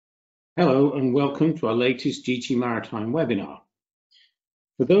Hello and welcome to our latest GTMaritime webinar.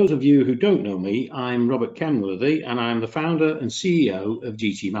 For those of you who don't know me, I'm Robert Kenworthy and I'm the founder and CEO of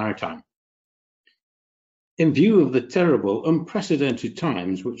GTMaritime. In view of the terrible, unprecedented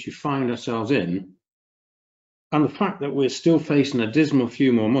times which we find ourselves in, and the fact that we're still facing a dismal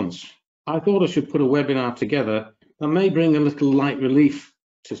few more months, I thought I should put a webinar together that may bring a little light relief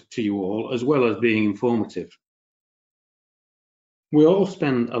to you all, as well as being informative. We all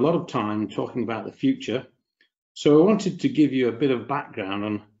spend a lot of time talking about the future, so I wanted to give you a bit of background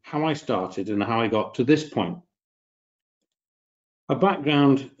on how I started and how I got to this point. A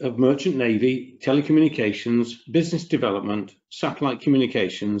background of merchant navy, telecommunications, business development, satellite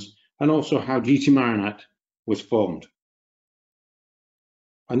communications, and also how GTMaritime was formed.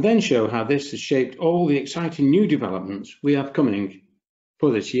 And then show how this has shaped all the exciting new developments we have coming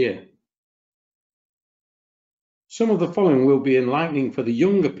for this year. Some of the following will be enlightening for the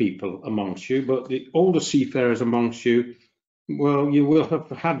younger people amongst you, but the older seafarers amongst you, well, you will have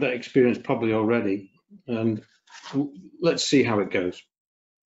had that experience probably already, and let's see how it goes.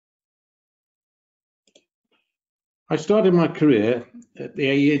 I started my career at the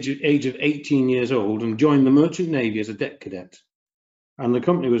age of 18 years old and joined the Merchant Navy as a deck cadet, and the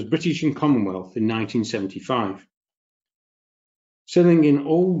company was British and Commonwealth in 1975, sailing in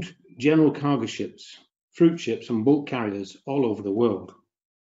old general cargo ships, fruit ships and bulk carriers all over the world.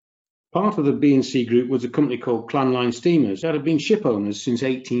 Part of the B&C group was a company called Clan Line Steamers that had been ship owners since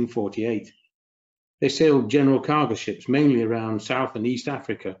 1848. They sailed general cargo ships mainly around South and East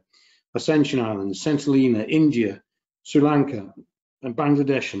Africa, Ascension Islands, St. Helena, India, Sri Lanka, and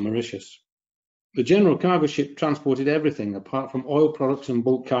Bangladesh and Mauritius. The general cargo ship transported everything apart from oil products and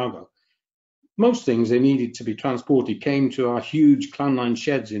bulk cargo. Most things they needed to be transported came to our huge Clan Line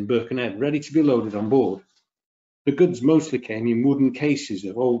sheds in Birkenhead, ready to be loaded on board. The goods mostly came in wooden cases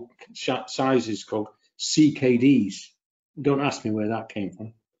of all sizes called CKDs. Don't ask me where that came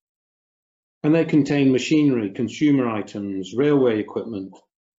from. And they contained machinery, consumer items, railway equipment.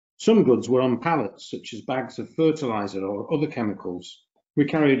 Some goods were on pallets, such as bags of fertilizer or other chemicals. We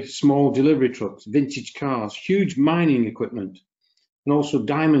carried small delivery trucks, vintage cars, huge mining equipment, and also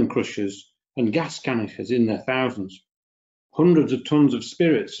diamond crushers and gas canisters in their thousands. Hundreds of tons of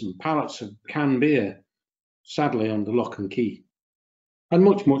spirits and pallets of canned beer, sadly under lock and key, and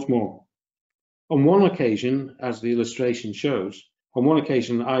much, much more. On one occasion, as the illustration shows, on one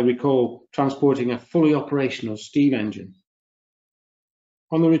occasion I recall transporting a fully operational steam engine.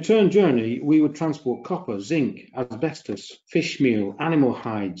 On the return journey, we would transport copper, zinc, asbestos, fish meal, animal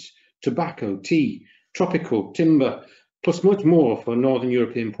hides, tobacco, tea, tropical, timber, plus much more for Northern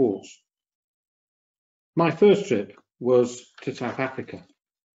European ports. My first trip was to South Africa.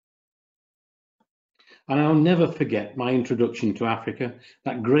 And I'll never forget my introduction to Africa,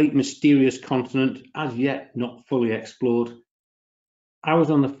 that great mysterious continent as yet not fully explored. I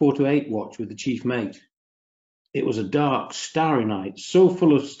was on the 4 to 8 watch with the chief mate. It was a dark, starry night, so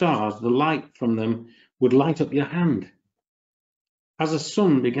full of stars the light from them would light up your hand. As the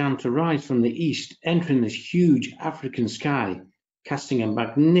sun began to rise from the east, entering this huge African sky, casting a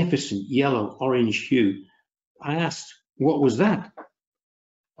magnificent yellow-orange hue, I asked, what was that?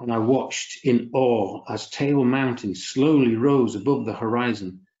 And I watched in awe as Table Mountain slowly rose above the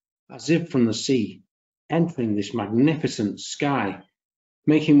horizon, as if from the sea, entering this magnificent sky,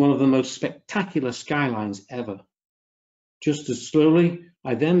 making one of the most spectacular skylines ever. Just as slowly,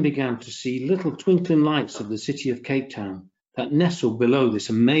 I then began to see little twinkling lights of the city of Cape Town that nestled below this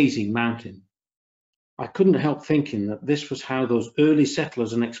amazing mountain. I couldn't help thinking that this was how those early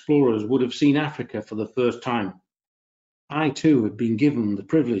settlers and explorers would have seen Africa for the first time. I too had been given the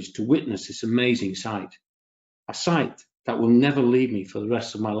privilege to witness this amazing sight, a sight that will never leave me for the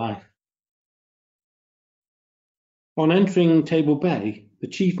rest of my life. On entering Table Bay, the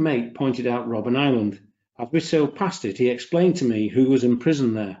chief mate pointed out Robben Island. As we sailed past it, he explained to me who was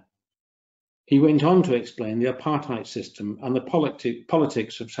imprisoned there. He went on to explain the apartheid system and the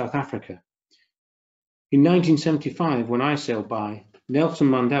politics of South Africa. In 1975, when I sailed by, Nelson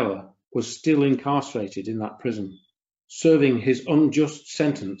Mandela was still incarcerated in that prison, serving his unjust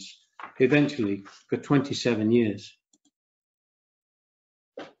sentence, eventually for 27 years.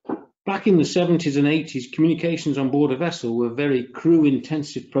 Back in the 70s and 80s, communications on board a vessel were a very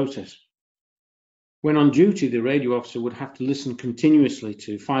crew-intensive process. When on duty, the radio officer would have to listen continuously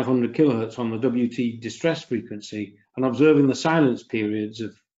to 500 kilohertz on the WT distress frequency and observing the silence periods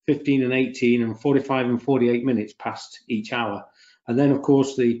of 15 and 18 and 45 and 48 minutes past each hour. And then, of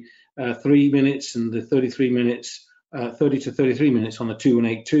course, the 3 minutes and the 33 minutes 30 to 33 minutes on the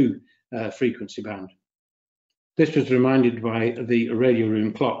 2182 frequency band. This was reminded by the radio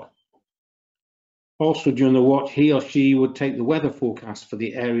room clock. Also, during the watch, he or she would take the weather forecast for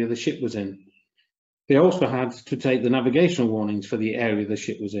the area the ship was in. They also had to take the navigational warnings for the area the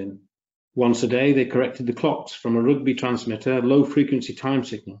ship was in. Once a day, they corrected the clocks from a rugby transmitter, low-frequency time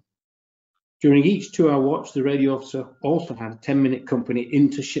signal. During each 2-hour watch, the radio officer also had a 10-minute company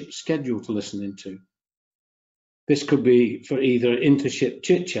inter-ship schedule to listen into. This could be for either inter-ship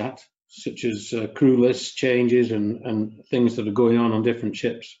chit-chat, such as crew lists, changes, and things that are going on different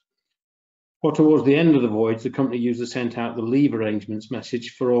ships. Or towards the end of the voyage, the company usually sent out the leave arrangements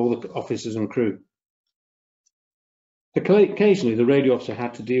message for all the officers and crew. Occasionally, the radio officer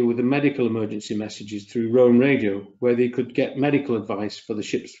had to deal with the medical emergency messages through Rome radio, where they could get medical advice for the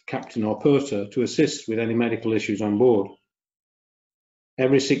ship's captain or purser to assist with any medical issues on board.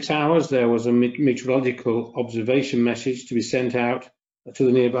 Every 6 hours, there was a meteorological observation message to be sent out to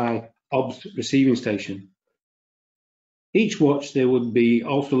the nearby OBS receiving station. Each watch, they would be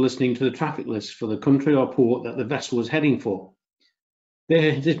also listening to the traffic list for the country or port that the vessel was heading for.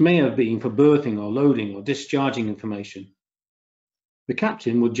 This may have been for berthing or loading or discharging information. The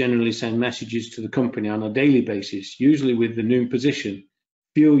captain would generally send messages to the company on a daily basis, usually with the noon position,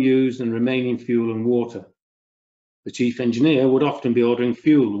 fuel used and remaining fuel and water. The chief engineer would often be ordering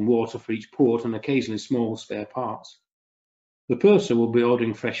fuel and water for each port and occasionally small spare parts. The purser would be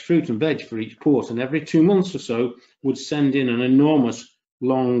ordering fresh fruit and veg for each port, and every 2 months or so would send in an enormous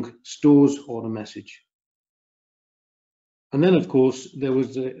long stores order message. And then, of course, there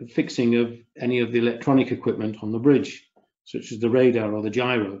was the fixing of any of the electronic equipment on the bridge, such as the radar or the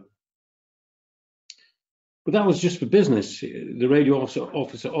gyro. But that was just for business. The radio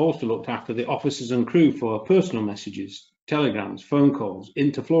officer also looked after the officers and crew for personal messages, telegrams, phone calls,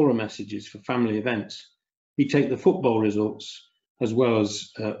 interflora messages for family events. He'd take the football results as well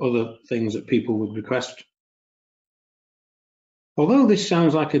as other things that people would request. Although this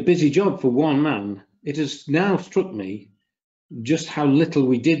sounds like a busy job for one man, it has now struck me just how little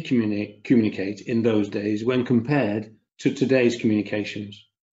we did communicate in those days when compared to today's communications.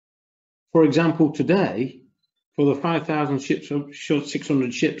 For example, today, for the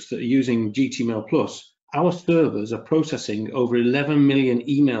 5,600 ships that are using GTMail+, our servers are processing over 11 million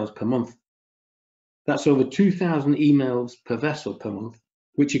emails per month. That's over 2,000 emails per vessel per month,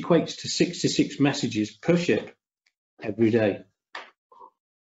 which equates to 66 messages per ship every day.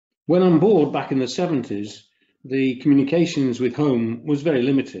 When on board back in the 70s, the communications with home was very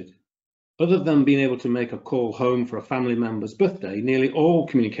limited. Other than being able to make a call home for a family member's birthday, nearly all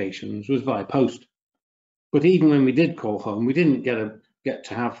communications was via post. But even when we did call home, we didn't get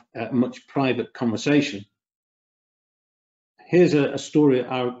to have much private conversation. Here's a story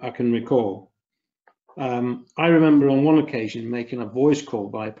I can recall. I remember on one occasion making a voice call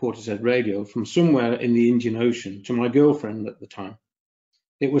by Portishead Radio from somewhere in the Indian Ocean to my girlfriend at the time.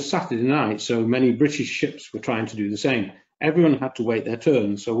 It was Saturday night, so many British ships were trying to do the same. Everyone had to wait their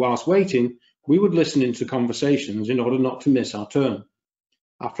turn, so whilst waiting, we would listen into conversations in order not to miss our turn.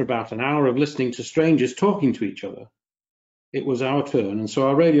 After about an hour of listening to strangers talking to each other, it was our turn, and so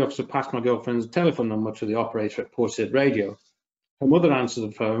our radio officer passed my girlfriend's telephone number to the operator at Portishead Radio. Her mother answered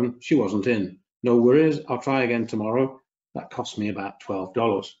the phone. She wasn't in. No worries, I'll try again tomorrow. That cost me about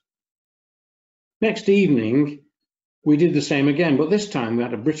 $12. Next evening, we did the same again, but this time we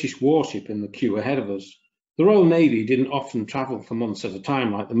had a British warship in the queue ahead of us. The Royal Navy didn't often travel for months at a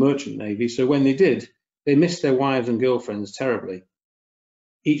time like the Merchant Navy, so when they did, they missed their wives and girlfriends terribly.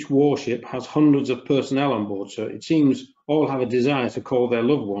 Each warship has hundreds of personnel on board, so it seems all have a desire to call their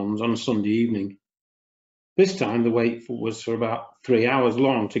loved ones on a Sunday evening. This time the wait was for about 3 hours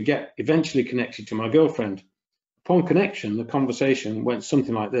long to get eventually connected to my girlfriend. Upon connection, the conversation went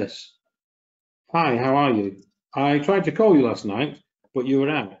something like this. Hi, how are you? I tried to call you last night, but you were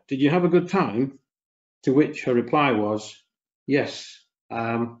out. Did you have a good time? To which her reply was, yes,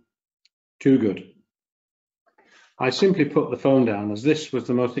 too good. I simply put the phone down, as this was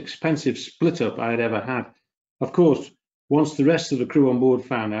the most expensive split-up I had ever had. Of course, once the rest of the crew on board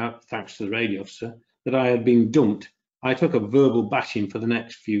found out, thanks to the radio officer, that I had been dumped, I took a verbal bashing for the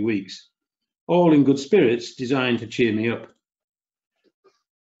next few weeks, all in good spirits designed to cheer me up.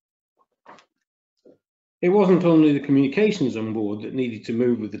 It wasn't only the communications on board that needed to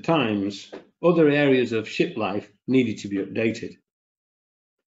move with the times, other areas of ship life needed to be updated.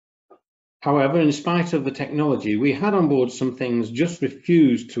 However, in spite of the technology, we had on board some things just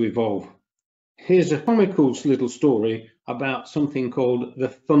refused to evolve. Here's a comical little story about something called the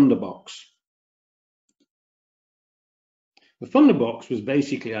Thunderbox. The Thunderbox was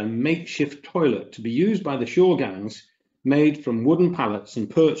basically a makeshift toilet to be used by the shore gangs, made from wooden pallets and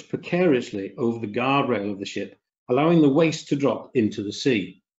perched precariously over the guardrail of the ship, allowing the waste to drop into the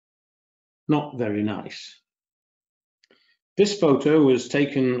sea. not very nice. This photo was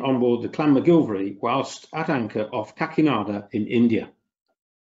taken on board the Clan whilst at anchor off Kakinada in India.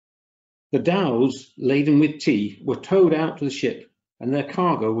 The dhows laden with tea were towed out to the ship and their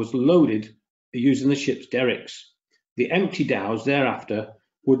cargo was loaded using the ship's derricks. The empty dhows thereafter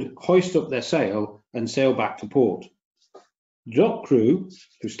would hoist up their sail and sail back to port. The dock crew,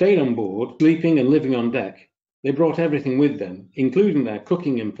 who stayed on board, sleeping and living on deck, they brought everything with them, including their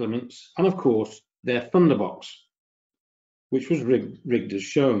cooking implements and, of course, their thunderbox, which was rigged as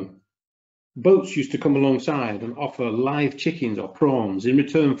shown. Boats used to come alongside and offer live chickens or prawns in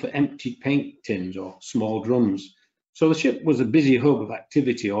return for empty paint tins or small drums, so the ship was a busy hub of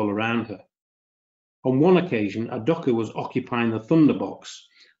activity all around her. On one occasion, a docker was occupying the thunderbox,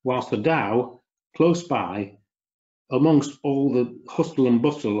 whilst the dhow, close by, amongst all the hustle and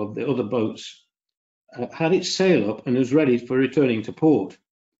bustle of the other boats, had its sail up and was ready for returning to port.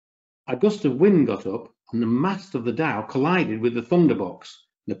 A gust of wind got up and the mast of the dhow collided with the thunderbox.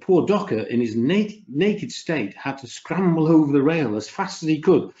 The poor docker, in his naked state, had to scramble over the rail as fast as he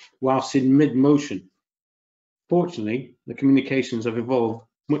could whilst in mid-motion. Fortunately, the communications have evolved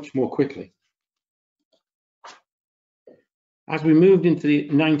much more quickly. As we moved into the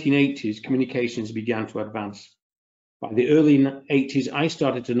 1980s, communications began to advance. By the early 80s, I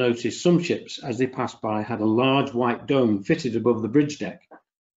started to notice some ships, as they passed by, had a large white dome fitted above the bridge deck.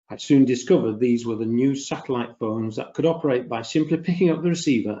 I soon discovered these were the new satellite phones that could operate by simply picking up the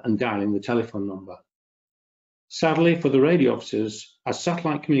receiver and dialing the telephone number. Sadly for the radio officers, as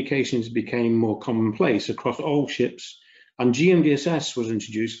satellite communications became more commonplace across all ships and GMDSS was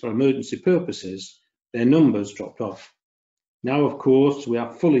introduced for emergency purposes, their numbers dropped off. Now, of course, we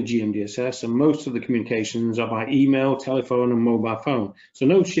are fully GMDSS and most of the communications are by email, telephone and mobile phone, so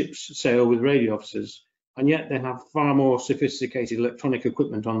no ships sail with radio officers, and yet they have far more sophisticated electronic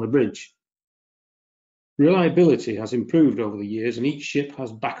equipment on the bridge. Reliability has improved over the years and each ship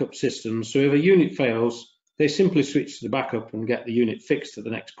has backup systems, so if a unit fails, they simply switch to the backup and get the unit fixed at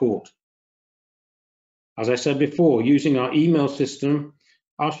the next port. As I said before, using our email system,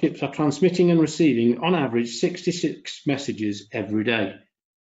 our ships are transmitting and receiving on average 66 messages every day.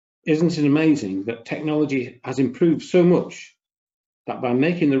 Isn't it amazing that technology has improved so much that by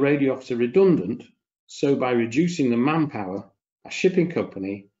making the radio officer redundant, so by reducing the manpower, a shipping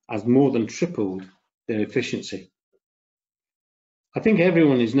company has more than tripled their efficiency. I think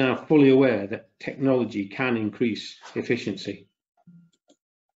everyone is now fully aware that technology can increase efficiency.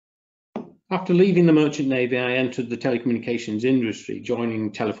 After leaving the Merchant Navy, I entered the telecommunications industry,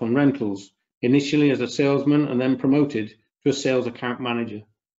 joining telephone rentals, initially as a salesman and then promoted to a sales account manager.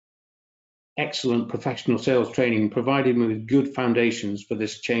 Excellent professional sales training provided me with good foundations for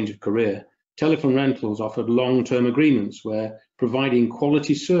this change of career. Telephone rentals offered long-term agreements where providing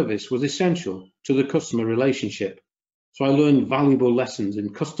quality service was essential to the customer relationship. So I learned valuable lessons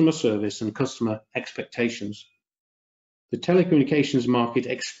in customer service and customer expectations. The telecommunications market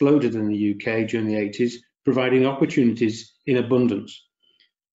exploded in the UK during the 80s, providing opportunities in abundance.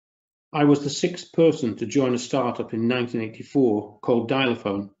 I was the sixth person to join a startup in 1984 called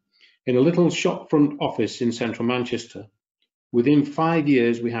Dialaphone in a little shopfront office in central Manchester. Within 5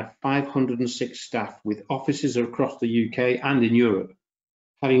 years, we had 506 staff with offices across the UK and in Europe.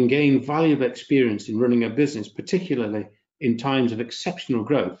 Having gained valuable experience in running a business, particularly in times of exceptional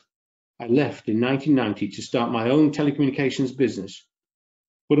growth, I left in 1990 to start my own telecommunications business.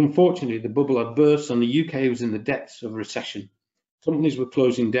 But unfortunately, the bubble had burst and the UK was in the depths of recession. Companies were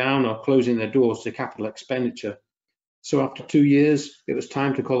closing down or closing their doors to capital expenditure. So after 2 years, it was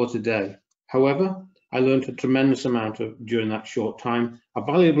time to call it a day. However, I learned a tremendous amount during that short time, a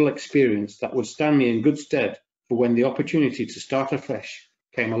valuable experience that would stand me in good stead for when the opportunity to start afresh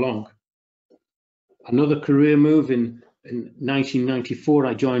came along. Another career move in 1994,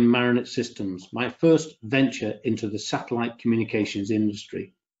 I joined Marinette Systems, my first venture into the satellite communications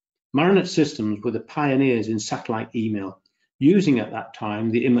industry. Marinette Systems were the pioneers in satellite email, using at that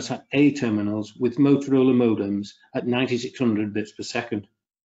time the Inmarsat A terminals with Motorola modems at 9600 bits per second.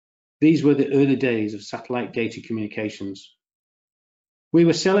 These were the early days of satellite data communications. We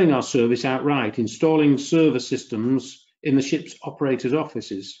were selling our service outright, installing server systems in the ship's operators'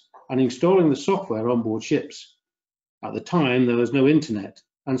 offices and installing the software on board ships. At the time, there was no internet,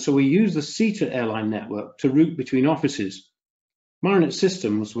 and so we used the CETA airline network to route between offices. Marinette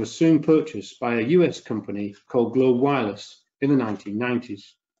Systems was soon purchased by a US company called Globe Wireless in the 1990s.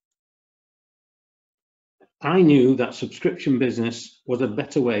 I knew that subscription business was a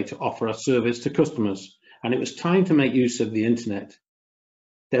better way to offer a service to customers, and it was time to make use of the internet.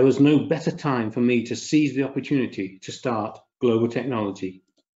 There was no better time for me to seize the opportunity to start Global Technology.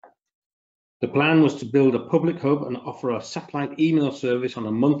 The plan was to build a public hub and offer a satellite email service on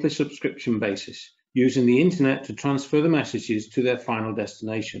a monthly subscription basis, using the internet to transfer the messages to their final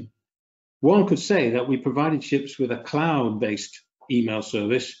destination. One could say that we provided ships with a cloud-based email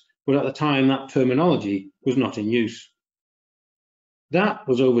service, but at the time that terminology was not in use. That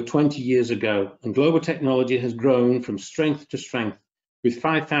was over 20 years ago, and global technology has grown from strength to strength, with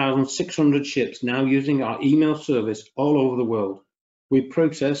 5,600 ships now using our email service all over the world. We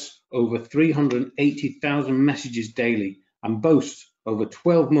process over 380,000 messages daily and boast over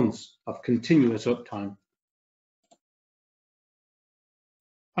 12 months of continuous uptime.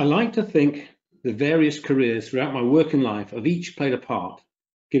 I like to think the various careers throughout my working life have each played a part,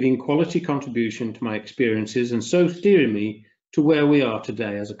 giving quality contribution to my experiences and so steering me to where we are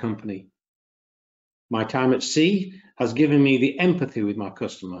today as a company. My time at sea has given me the empathy with my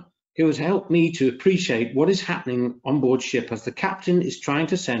customer. It has helped me to appreciate what is happening on board ship as the captain is trying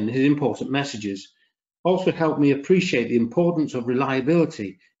to send his important messages. Also helped me appreciate the importance of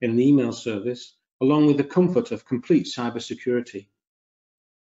reliability in an email service, along with the comfort of complete cybersecurity.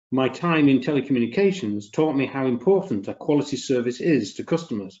 My time in telecommunications taught me how important a quality service is to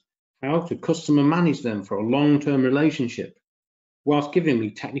customers, how to customer manage them for a long-term relationship, whilst giving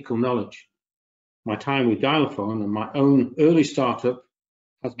me technical knowledge. My time with Dialophone and my own early startup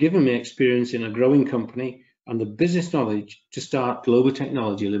has given me experience in a growing company and the business knowledge to start Global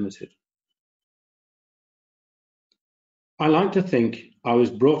Technology Limited. I like to think I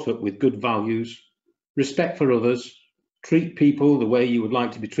was brought up with good values, respect for others, treat people the way you would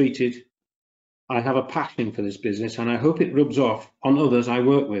like to be treated. I have a passion for this business and I hope it rubs off on others I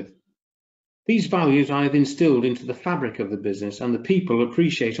work with. These values I have instilled into the fabric of the business and the people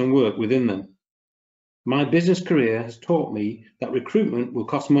appreciate and work within them. My business career has taught me that recruitment will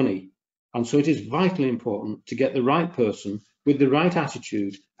cost money, and so it is vitally important to get the right person with the right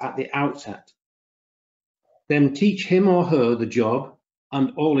attitude at the outset. Then teach him or her the job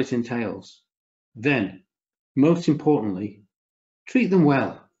and all it entails. Then, most importantly, treat them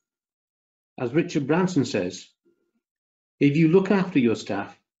well. As Richard Branson says, if you look after your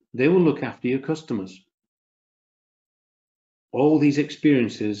staff, they will look after your customers. All these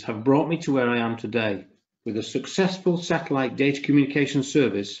experiences have brought me to where I am today, with a successful satellite data communication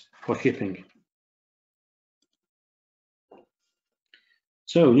service for shipping.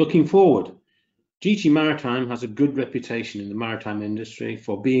 So, looking forward, GTMaritime has a good reputation in the maritime industry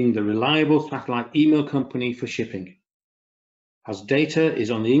for being the reliable satellite email company for shipping. As data is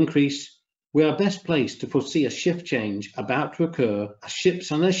on the increase, we are best placed to foresee a shift change about to occur as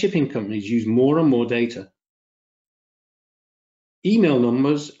ships and their shipping companies use more and more data. Email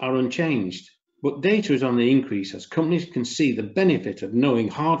numbers are unchanged, but data is on the increase as companies can see the benefit of knowing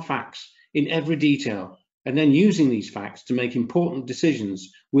hard facts in every detail and then using these facts to make important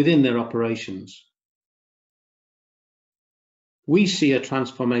decisions within their operations. We see a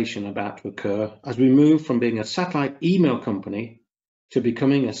transformation about to occur as we move from being a satellite email company to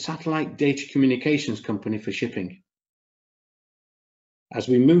becoming a satellite data communications company for shipping. As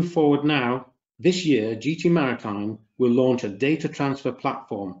we move forward now, this year GTMaritime will launch a data transfer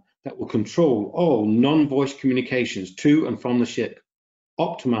platform that will control all non-voice communications to and from the ship,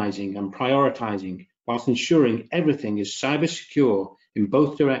 optimizing and prioritizing whilst ensuring everything is cyber secure in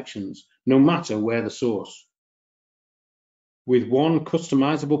both directions, no matter where the source. With one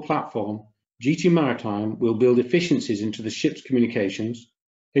customizable platform, GTMaritime will build efficiencies into the ship's communications,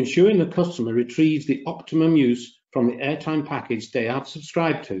 ensuring the customer retrieves the optimum use from the airtime package they have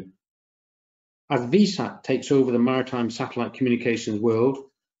subscribed to. As VSAT takes over the maritime satellite communications world,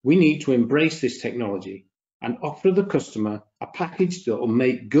 we need to embrace this technology and offer the customer a package that will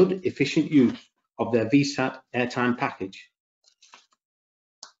make good, efficient use of their VSAT airtime package.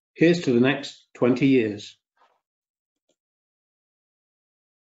 Here's to the next 20 years.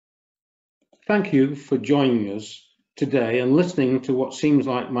 Thank you for joining us today and listening to what seems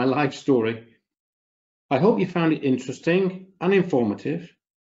like my life story. I hope you found it interesting and informative.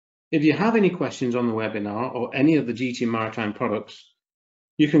 If you have any questions on the webinar or any of the GTMaritime products,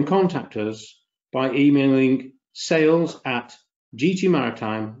 you can contact us by emailing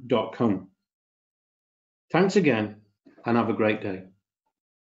sales@gtmaritime.com. Thanks again and have a great day.